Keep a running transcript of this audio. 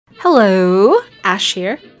Hello, Ash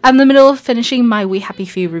here. I'm in the middle of finishing my We Happy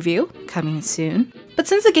Few review, coming soon. But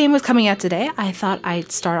since the game was coming out today, I thought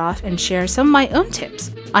I'd start off and share some of my own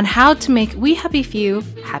tips on how to make We Happy Few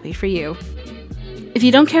happy for you. If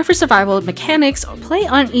you don't care for survival mechanics, play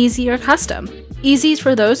on easy or custom. Easy is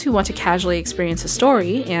for those who want to casually experience a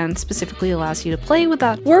story and specifically allows you to play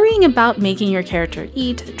without worrying about making your character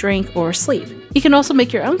eat, drink, or sleep. You can also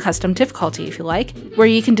make your own custom difficulty if you like, where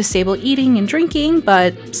you can disable eating and drinking,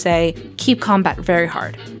 but say, keep combat very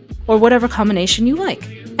hard, or whatever combination you like.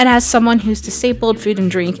 And as someone who's disabled food and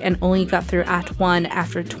drink and only got through Act 1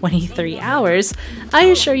 after 23 hours, I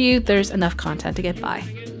assure you there's enough content to get by.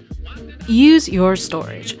 Use your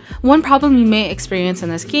storage. One problem you may experience in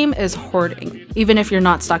this game is hoarding. Even if you're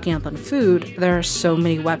not stocking up on food, there are so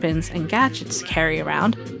many weapons and gadgets to carry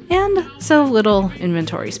around, and so little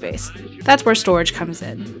inventory space. That's where storage comes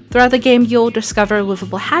in. Throughout the game, you'll discover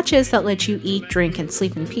livable hatches that let you eat, drink, and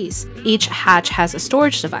sleep in peace. Each hatch has a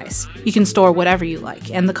storage device. You can store whatever you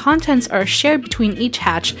like, and the contents are shared between each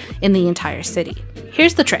hatch in the entire city.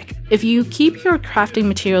 Here's the trick. If you keep your crafting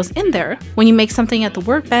materials in there, when you make something at the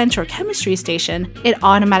workbench or chemistry station, it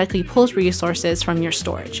automatically pulls resources from your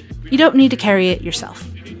storage. You don't need to carry it yourself.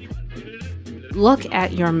 Look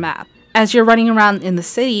at your map. As you're running around in the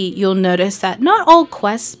city, you'll notice that not all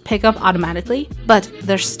quests pick up automatically, but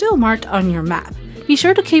they're still marked on your map. Be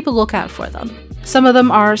sure to keep a lookout for them. Some of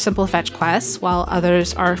them are simple fetch quests, while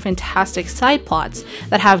others are fantastic side plots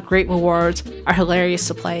that have great rewards, are hilarious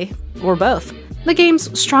to play, or both. The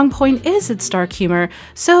game's strong point is its dark humor,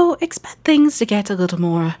 so expect things to get a little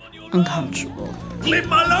more uncomfortable. Live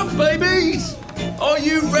my love, babies! Are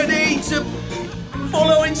you ready to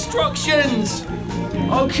follow instructions?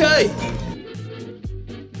 Okay.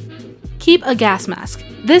 Keep a gas mask.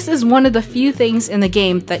 This is one of the few things in the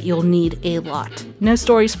game that you'll need a lot. No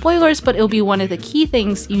story spoilers, but it'll be one of the key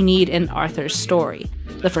things you need in Arthur's story,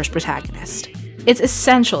 the first protagonist. It's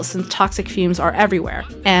essential since toxic fumes are everywhere,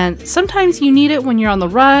 and sometimes you need it when you're on the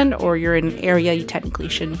run, or you're in an area you technically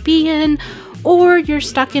shouldn't be in, or you're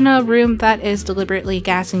stuck in a room that is deliberately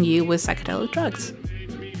gassing you with psychedelic drugs.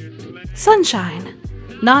 Sunshine,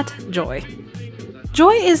 not joy.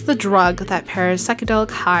 Joy is the drug that pairs psychedelic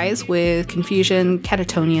highs with confusion,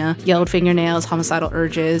 catatonia, yellowed fingernails, homicidal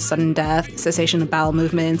urges, sudden death, cessation of bowel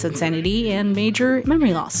movements, insanity, and major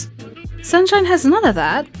memory loss. Sunshine has none of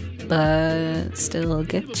that, but still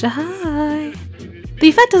get you high. The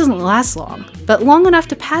effect doesn't last long, but long enough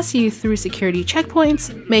to pass you through security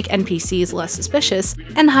checkpoints, make NPCs less suspicious,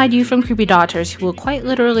 and hide you from creepy daughters who will quite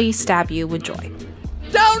literally stab you with joy.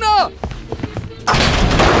 Downer!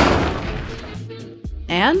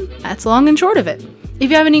 And that's long and short of it. If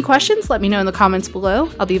you have any questions, let me know in the comments below.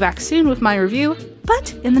 I'll be back soon with my review,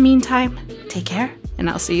 but in the meantime, take care, and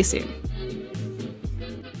I'll see you soon.